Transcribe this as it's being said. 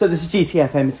So this is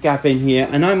GTFM, it's Gavin here,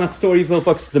 and I'm at Storyville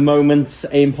Books at the moment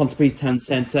in Pontypridd Town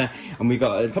Centre, and we've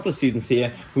got a couple of students here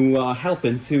who are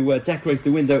helping to decorate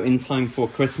the window in time for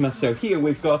Christmas. So here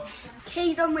we've got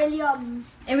Caden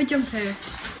Williams, Imogen Pert,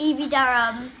 Evie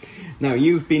Durham. Now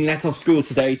you've been let off school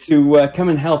today to come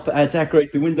and help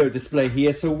decorate the window display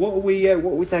here. So what are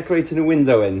we decorating a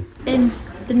window in? in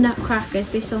the Nutcracker. It's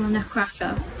based on the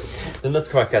Nutcracker. The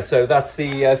Nutcracker. So that's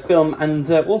the film and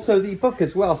also the book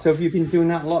as well. So have you been doing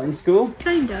that a lot in school?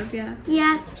 Kind of, yeah.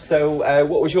 Yeah, So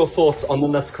what was your thoughts on the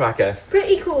Nutcracker?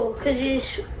 pretty cool because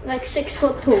he's like 6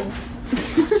 foot tall.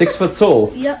 6 foot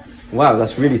tall? Yep. Wow,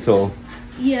 that's really tall.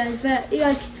 Yeah, but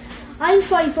like I'm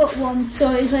 5'1", so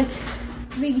he's like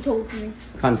really tall for me.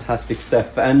 Fantastic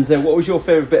stuff. And what was your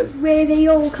favourite bit? Where they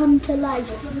all come to life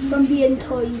from being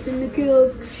toys and the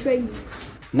girl shrinks.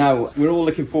 Now, we're all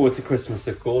looking forward to Christmas,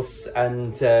 of course,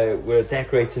 and we're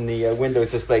decorating the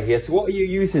windows display here. So what are you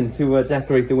using to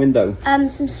decorate the window?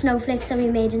 Some snowflakes that we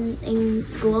made in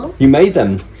school. You made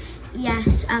them?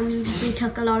 Yes, we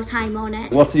took a lot of time on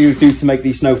it. What do you do to make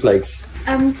these snowflakes?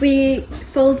 We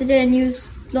folded in, used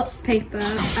lots of paper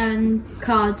and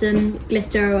cards and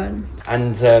glitter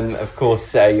And of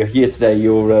course, you're here today,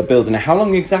 you're building it. How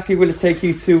long exactly will it take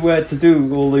you to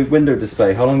do all the window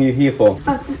display? How long are you here for?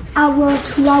 Hour,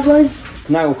 2 hours.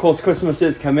 Now, of course, Christmas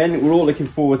is coming. We're all looking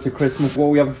forward to Christmas. What are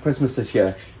we having for Christmas this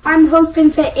year? I'm hoping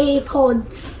for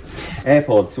AirPods.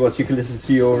 AirPods, so you can listen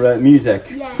to your music.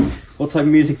 Yeah. What type of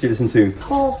music do you listen to?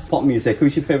 Pop. Pop music.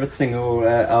 Who's your favourite singer or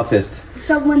artist?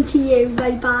 Someone to you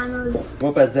by banners. What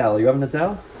about Adele? You having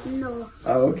Adele? No.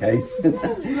 Oh, okay.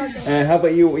 How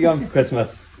about you? What are you having for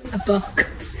Christmas? a book.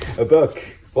 A book.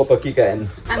 What book are you getting?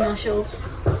 I'm not sure.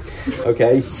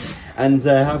 Okay. And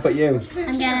how about you?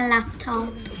 I'm getting a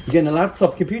laptop. You're getting a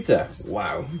laptop computer?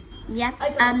 Wow.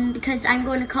 Yep. Because I'm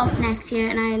going to COP next year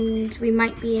and we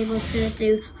might be able to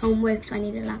do homework, so I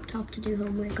need a laptop to do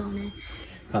homework on it.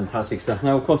 Fantastic stuff.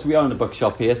 Now, of course, we are in a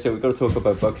bookshop here, so we've got to talk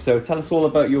about books. So tell us all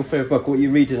about your favourite book. What are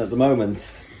you reading at the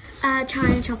moment?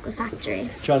 Charlie and Chocolate Factory.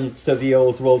 So the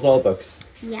old Roald Dahl books.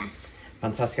 Yes.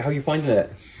 Fantastic. How are you finding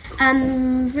it?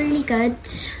 Really good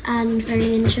and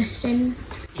very interesting. Do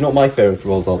you know what my favourite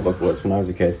Roald Dahl book was when I was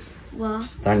a kid? What?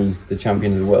 Danny, the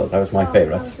Champion of the World. That was my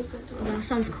favourite. That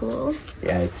sounds cool.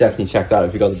 Yeah, definitely check that out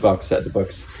if you got the box set, the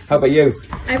books. How about you?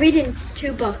 I'm reading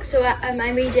 2 books. So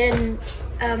I'm reading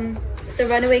The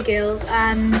Runaway Girls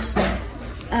and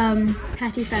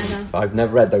Petty Feather. I've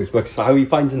never read those books, so how are you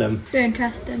finding them? They're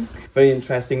interesting. Very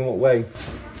interesting. In what way?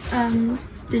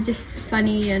 They're just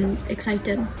funny and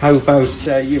exciting. How about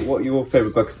you? What are your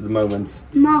favourite books at the moment?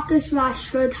 Marcus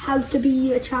Rashford, How to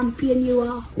Be a Champion You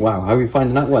Are. Wow, how are you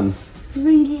finding that one?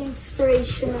 Really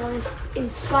inspirational,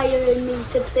 inspiring me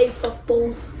to play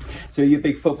football. So are you a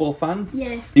big football fan?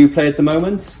 Yeah. Do you play at the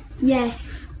moment?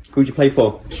 Yes. Who do you play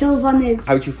for? Kilvarnu.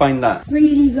 How do you find that?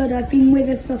 Really good. I've been with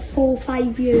it for 4 or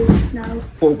 5 years now.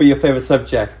 What would be your favourite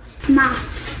subjects?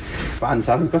 Maths.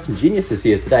 Fantastic, we've got some geniuses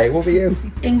here today. What about you?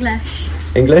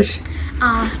 English. English?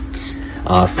 Art.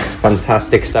 Arts,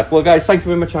 fantastic stuff. Well, guys, thank you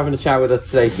very much for having a chat with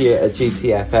us today here at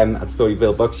GTFM at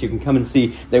Storyville Books. You can come and see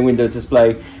their window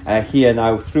display here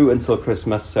now through until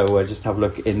Christmas. So just have a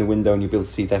look in the window and you'll be able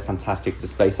to see their fantastic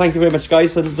display. Thank you very much,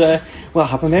 guys, and well,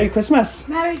 have a Merry Christmas.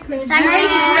 Merry Christmas.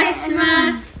 Merry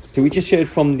Christmas. So we just heard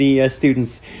from the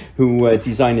students who were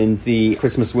designing the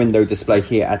Christmas window display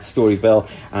here at Storyville,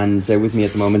 and with me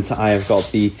at the moment I have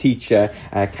got the teacher,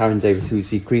 Karen Davis, who's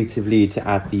the creative lead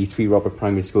at the Tree Robert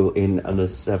Primary School in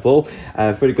Unnasball.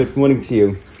 Very good morning to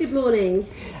you. Good morning.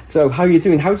 So how are you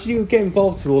doing? How did you get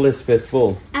involved with all this first of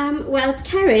all? Well,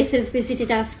 Kerith has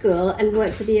visited our school and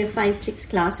worked with the Year 5-6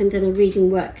 class and done a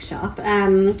reading workshop.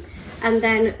 And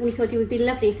then we thought it would be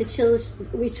lovely if the children...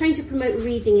 We're trying to promote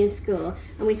reading in school,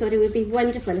 and we thought it would be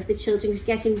wonderful if the children could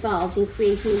get involved in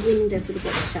creating a window for the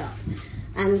bookshop.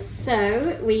 And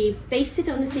so we based it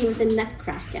on the theme of the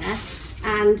Nutcracker,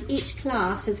 and each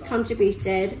class has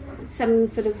contributed some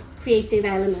sort of creative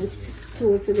element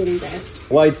towards the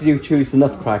window. Why did you choose the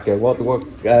Nutcracker? What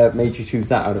made you choose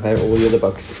that out of all the other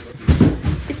books?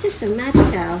 It's just so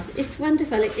magical. It's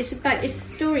wonderful. It's a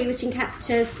story which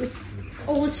encaptures with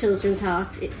all children's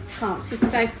hearts. It's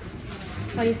about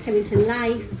toys coming to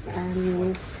life.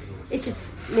 It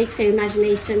just makes their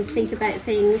imagination think about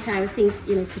things, how things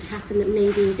could happen that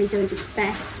maybe they don't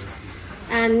expect.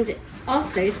 And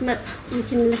also, you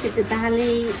can look at the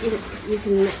ballet.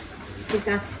 We've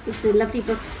got the lovely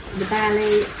books, the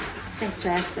ballet,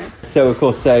 etc. So of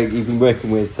course you've been working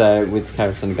with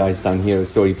Kerith and the guys down here at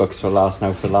Storybooks for the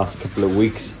last couple of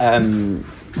weeks.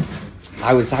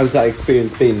 How's that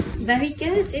experience been? Very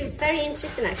good. It was very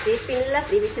interesting actually. It's been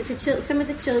lovely because some of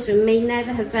the children may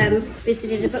never have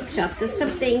visited a bookshop. So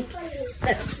something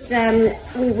that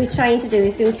we're trying to do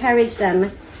is to encourage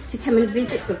them to come and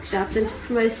visit bookshops and to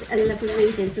promote a love of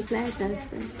reading for pleasure.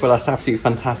 So. Well, that's absolutely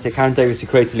fantastic. Karen Davis, the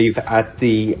creator lead at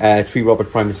the Tree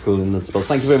Robert Primary School in Nunsville.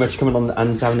 Thank you very much for coming on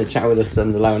and having a chat with us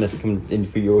and allowing us to come in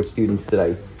for your students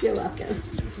today. You're welcome.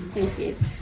 Thank you.